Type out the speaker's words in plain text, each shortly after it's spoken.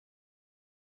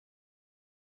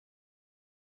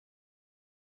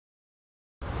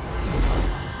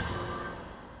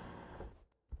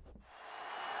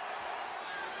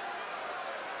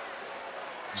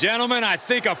Gentlemen, I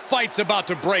think a fight's about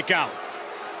to break out.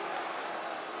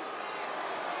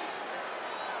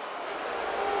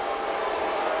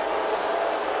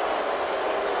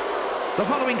 The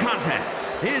following contest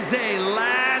is a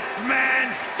last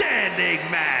man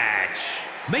standing match.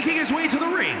 Making his way to the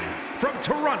ring from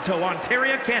Toronto,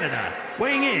 Ontario, Canada,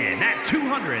 weighing in at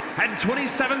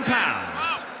 227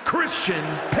 pounds, Christian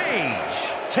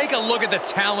Page. Take a look at the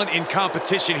talent in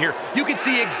competition here. You can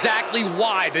see exactly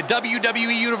why the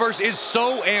WWE Universe is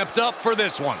so amped up for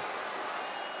this one.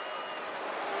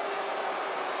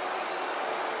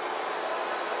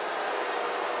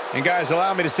 And guys,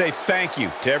 allow me to say thank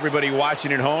you to everybody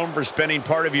watching at home for spending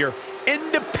part of your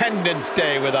Independence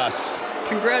Day with us.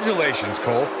 Congratulations,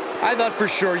 Cole. I thought for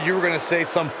sure you were going to say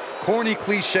some corny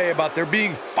cliche about there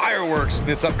being fireworks in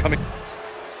this upcoming...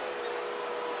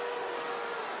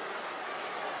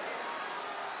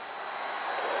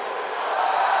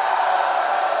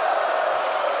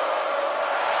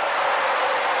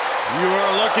 You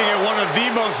are looking at one of the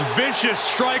most vicious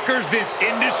strikers this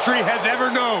industry has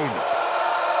ever known.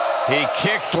 He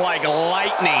kicks like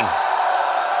lightning.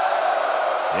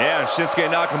 Yeah, and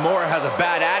Shinsuke Nakamura has a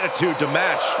bad attitude to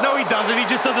match. No, he doesn't. He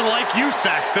just doesn't like you,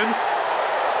 Saxton.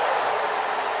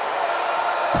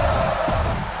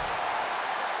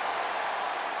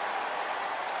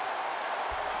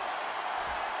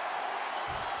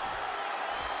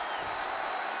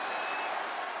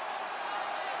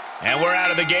 And we're out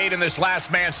of the gate in this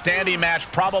last man standing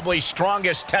match, probably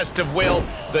strongest test of will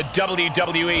the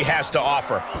WWE has to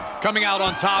offer. Coming out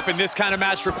on top in this kind of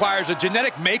match requires a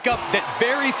genetic makeup that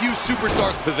very few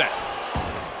superstars possess.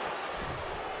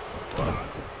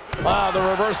 The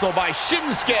reversal by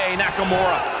Shinsuke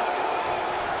Nakamura.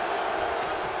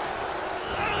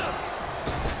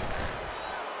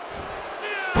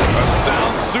 A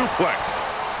sound suplex.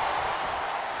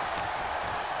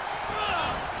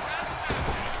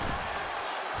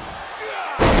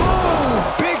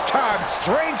 Big-time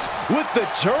strength with the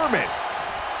German.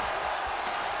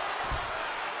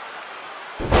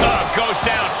 Goes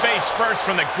down face first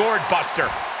from the gourd buster.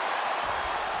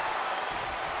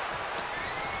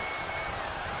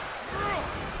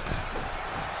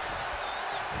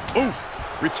 Oof.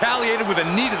 Retaliated with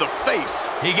a knee to the face.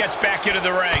 He gets back into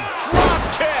the ring. Drop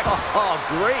kick. Oh,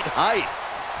 great height.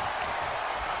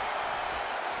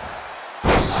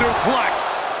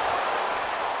 Suplex.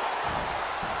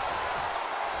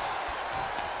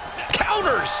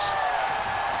 Counters.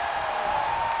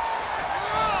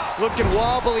 Looking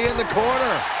wobbly in the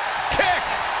corner. Kick.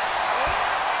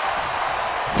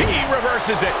 He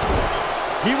reverses it.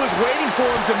 He was waiting for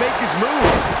him to make his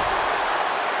move.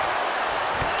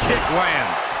 Kick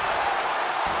lands.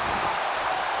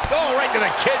 Oh, right to the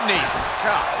kidneys.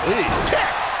 Golly.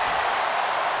 Kick.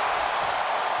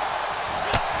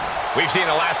 We've seen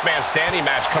the last man standing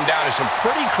match come down to some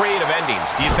pretty creative endings.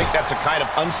 Do you think that's a kind of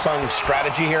unsung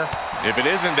strategy here? If it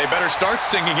isn't, they better start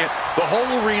singing it. The whole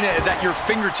arena is at your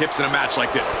fingertips in a match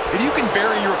like this. If you can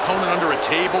bury your opponent under a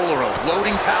table or a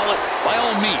loading pallet, by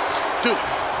all means, do it.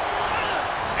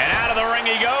 And out of the ring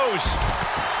he goes.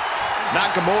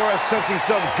 Nakamura sensing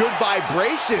some good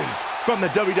vibrations from the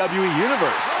WWE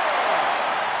Universe.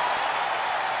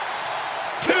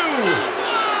 2.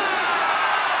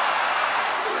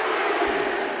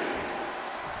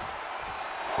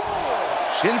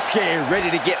 Shinsuke ready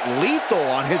to get lethal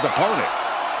on his opponent.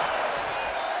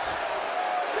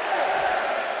 6.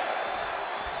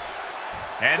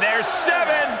 And there's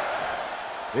 7.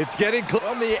 It's getting close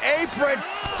from the apron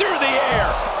Through the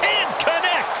air. And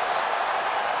connects.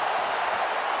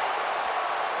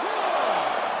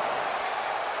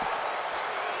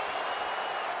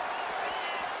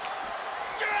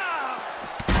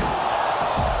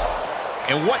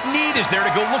 And what need is there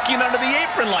to go looking under the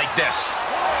apron like this?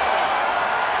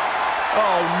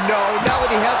 Oh no, now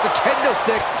that he has the kendo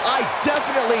stick, I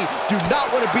definitely do not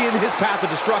want to be in his path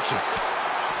of destruction.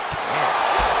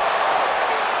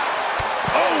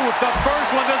 Oh, if the first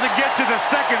one doesn't get you, the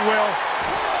second will.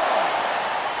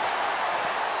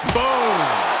 Boom.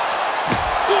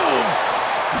 Boom.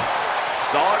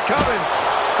 Saw it coming.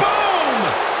 Boom.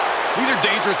 These are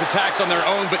dangerous attacks on their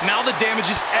own, but now the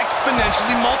damage is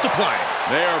exponentially multiplying.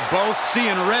 They are both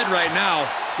seeing red right now.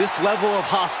 This level of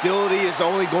hostility is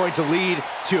only going to lead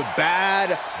to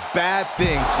bad, bad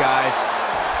things, guys.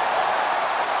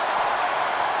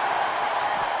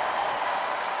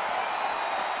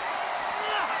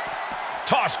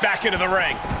 Tossed back into the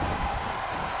ring.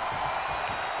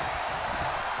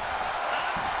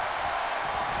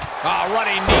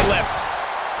 Running knee lift.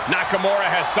 Nakamura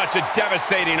has such a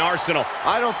devastating arsenal.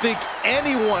 I don't think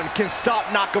anyone can stop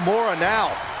Nakamura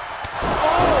now.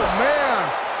 Oh, man.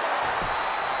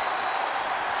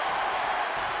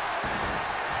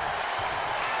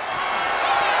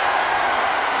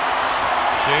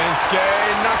 Shinsuke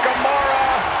Nakamura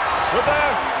with a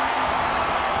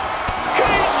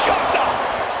Kinshasa.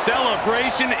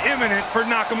 Celebration imminent for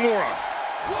Nakamura.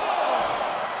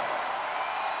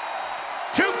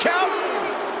 2 count.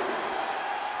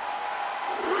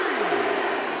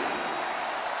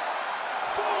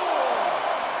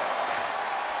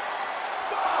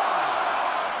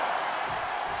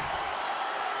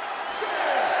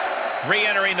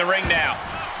 Re-entering the ring now.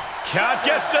 Count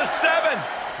gets to 7.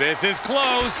 This is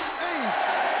close. 8,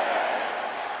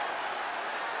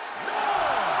 9.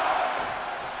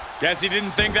 Guess he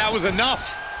didn't think that was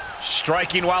enough.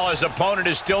 Striking while his opponent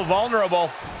is still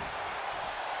vulnerable.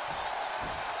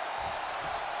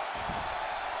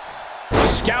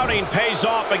 Scouting pays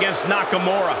off against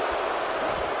Nakamura.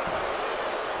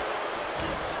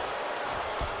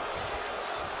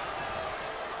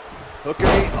 Hooking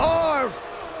the arm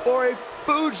for a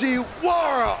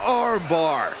Fujiwara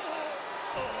armbar.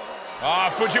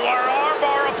 Fujiwara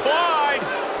armbar applied.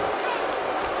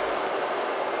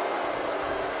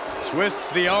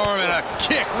 Twists the arm and a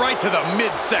kick right to the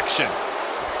midsection.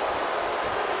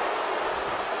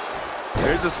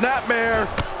 Here's a snapmare.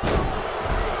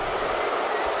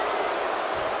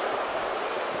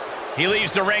 He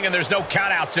leaves the ring and there's no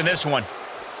countouts in this one.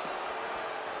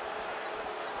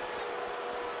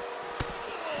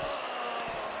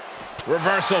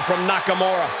 Reversal from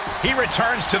Nakamura. He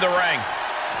returns to the ring.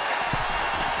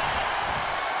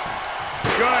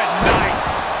 Good night.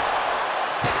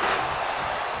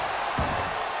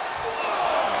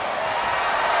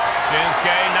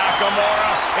 Shinsuke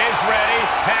Nakamura is ready,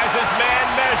 has his man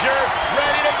measured,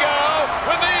 ready to go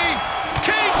with the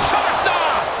Kinshasa!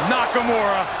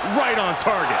 Nakamura right on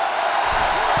target.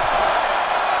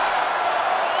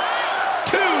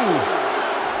 2.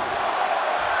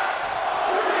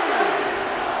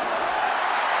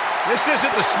 This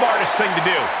isn't the smartest thing to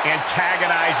do,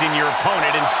 antagonizing your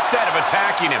opponent instead of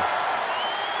attacking him.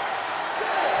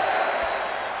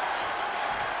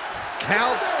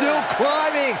 Count still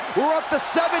climbing. We're up to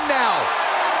 7 now.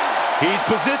 He's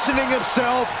positioning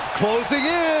himself, closing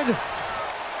in.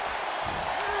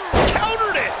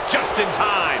 Countered it just in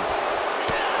time.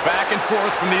 Back and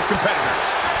forth from these competitors.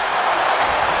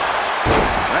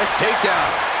 Nice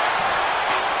takedown.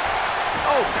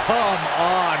 Oh, come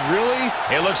on, really?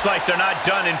 It looks like they're not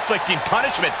done inflicting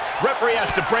punishment. Referee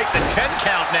has to break the 10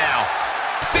 count now.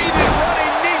 Seated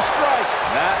running knee strike.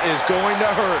 That is going to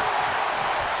hurt.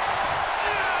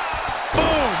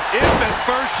 Boom! If at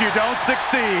first you don't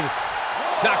succeed.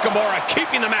 Nakamura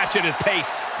keeping the match at its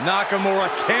pace. Nakamura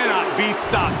cannot be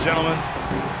stopped, gentlemen.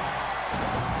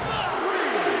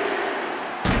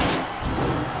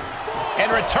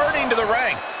 And returning to the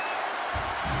ring.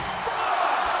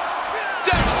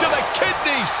 Death to the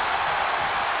kidneys.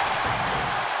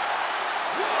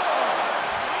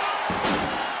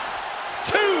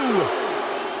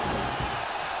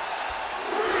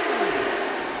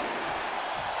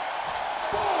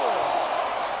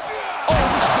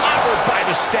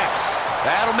 Steps.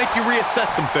 That'll make you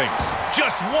reassess some things.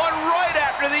 Just one right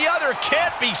after the other.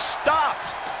 Can't be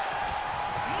stopped.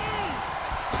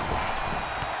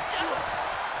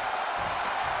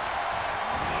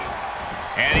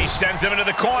 And he sends him into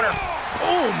the corner.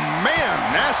 Oh, man,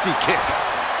 nasty kick.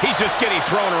 He's just getting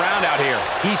thrown around out here.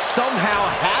 He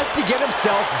somehow has to get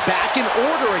himself back in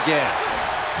order again.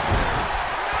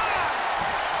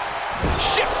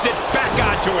 Shifts it back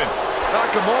onto him.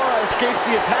 Nakamura escapes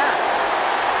the attack.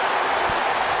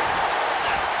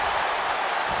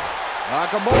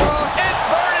 Nakamura.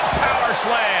 Inverted power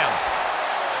slam.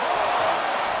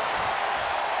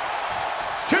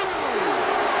 2.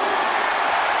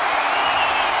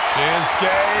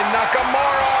 Shinsuke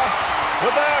Nakamura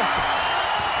with a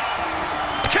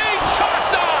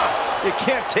Kinshasa. You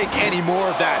can't take any more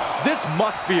of that. This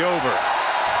must be over.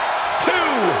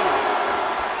 2.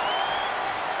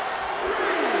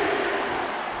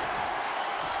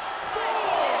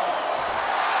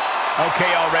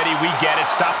 Okay, already, we get it.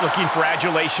 Stop looking for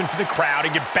adulation from the crowd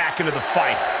and get back into the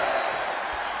fight.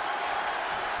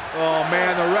 Oh,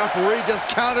 man, the referee just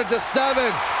counted to 7.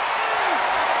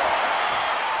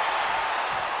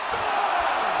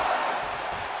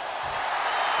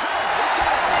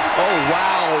 Oh,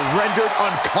 wow, rendered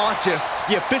unconscious.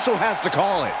 The official has to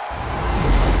call it.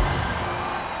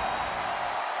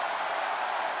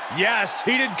 Yes,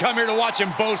 he didn't come here to watch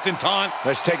him boast and taunt.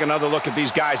 Let's take another look at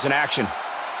these guys in action.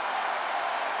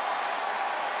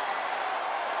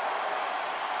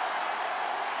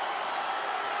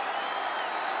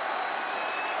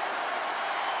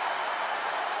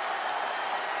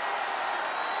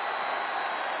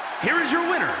 Here is your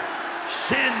winner,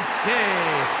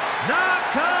 Shinsuke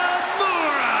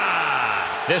Nakamura.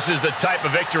 This is the type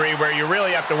of victory where you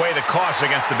really have to weigh the costs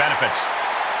against the benefits.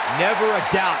 Never a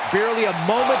doubt, barely a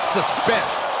moment's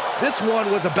suspense. This one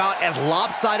was about as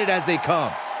lopsided as they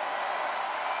come.